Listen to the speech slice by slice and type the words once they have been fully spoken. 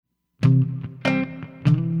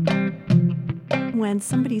When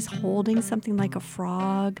somebody's holding something like a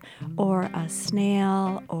frog or a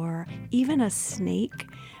snail or even a snake,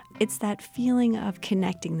 it's that feeling of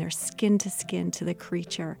connecting their skin to the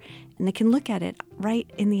creature. And they can look at it right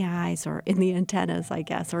in the eyes or in the antennas, I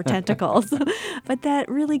guess, or tentacles. But that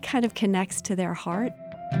really kind of connects to their heart.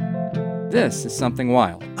 This is Something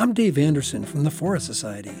Wild. I'm Dave Anderson from the Forest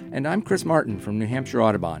Society. And I'm Chris Martin from New Hampshire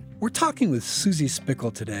Audubon. We're talking with Susie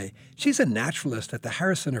Spickle today. She's a naturalist at the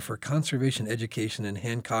Harris Center for Conservation Education in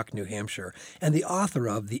Hancock, New Hampshire, and the author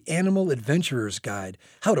of The Animal Adventurer's Guide,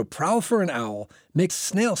 How to Prowl for an Owl, Make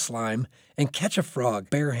Snail Slime, and Catch a Frog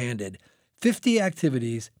Barehanded. 50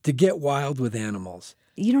 activities to get wild with animals.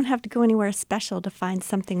 You don't have to go anywhere special to find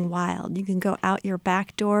something wild. You can go out your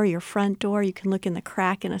back door, your front door. You can look in the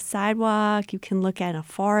crack in a sidewalk. You can look at a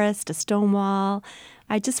forest, a stone wall.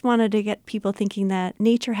 I just wanted to get people thinking that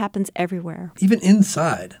nature happens everywhere. Even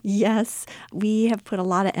inside. Yes, we have put a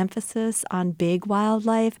lot of emphasis on big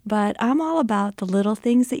wildlife, but I'm all about the little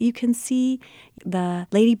things that you can see. The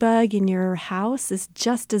ladybug in your house is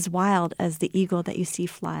just as wild as the eagle that you see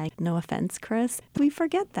flying. No offense, Chris. We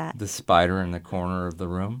forget that. The spider in the corner of the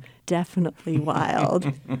room? Definitely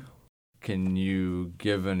wild. Can you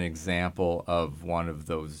give an example of one of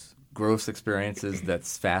those gross experiences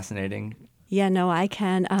that's fascinating? Yeah, no, I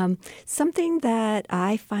can. Something that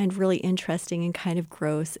I find really interesting and kind of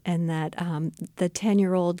gross and that the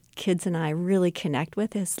 10-year-old kids and I really connect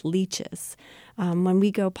with is leeches. When we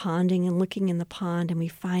go ponding and looking in the pond and we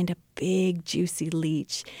find a big, juicy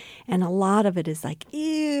leech, and a lot of it is like,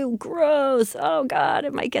 ew, gross, oh, God,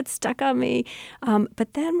 it might get stuck on me.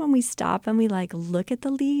 But then when we stop and we look at the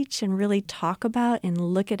leech and really talk about and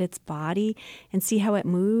look at its body and see how it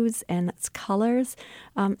moves and its colors,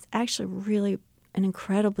 it's actually really an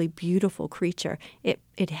incredibly beautiful creature.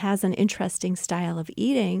 It has an interesting style of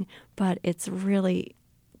eating, but it's really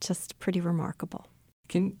just pretty remarkable.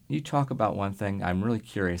 Can you talk about one thing? I'm really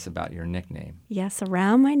curious about your nickname. Yes,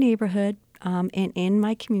 around my neighborhood and in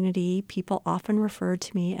my community, people often refer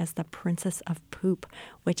to me as the Princess of Poop,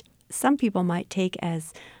 which some people might take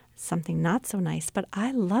as something not so nice, but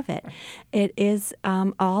I love it. It is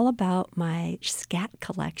all about my scat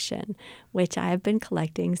collection, which I have been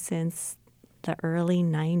collecting since the early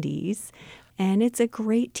 90s. And it's a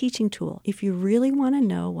great teaching tool. If you really want to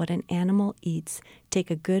know what an animal eats,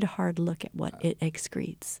 take a good hard look at what it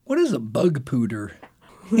excretes. What is a bug pooter?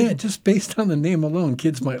 Yeah, just based on the name alone,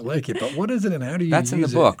 kids might like it. But what is it and how do you That's use it? in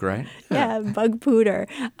the book, right? Yeah, bug pooter.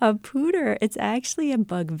 A pooter, it's actually a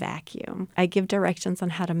bug vacuum. I give directions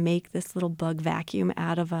on how to make this little bug vacuum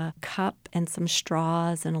out of a cup and some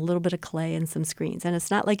straws and a little bit of clay and some screens. And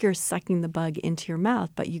it's not like you're sucking the bug into your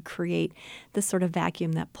mouth, but you create this sort of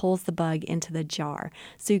vacuum that pulls the bug into the jar.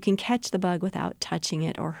 So you can catch the bug without touching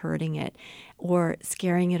it or hurting it or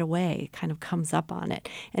scaring it away. It kind of comes up on it.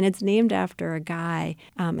 And it's named after a guy,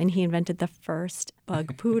 and he invented the first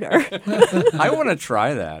bug pooter. I want to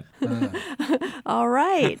try that. All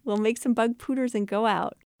right. We'll make some bug pooters and go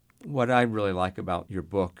out. What I really like about your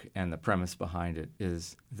book and the premise behind it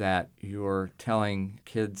is that you're telling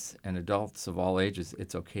kids and adults of all ages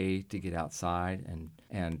it's okay to get outside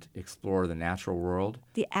and explore the natural world.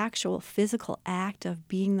 The actual physical act of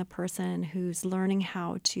being the person who's learning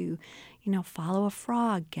how to, follow a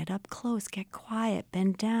frog, get up close, get quiet,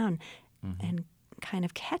 bend down, and kind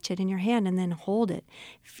of catch it in your hand and then hold it.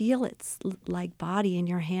 Feel its body in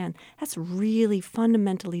your hand. That's really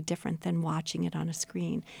fundamentally different than watching it on a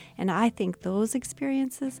screen. And I think those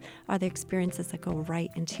experiences are the experiences that go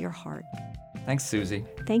right into your heart. Thanks, Susie.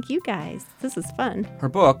 Thank you, guys. This is fun. Her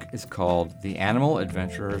book is called The Animal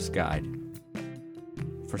Adventurer's Guide.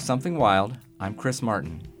 For Something Wild, I'm Chris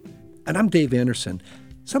Martin. And I'm Dave Anderson.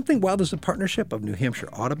 Something Wild is a partnership of New Hampshire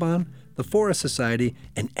Audubon, the Forest Society,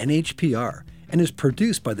 and NHPR, and is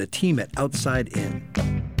produced by the team at Outside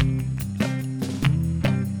In.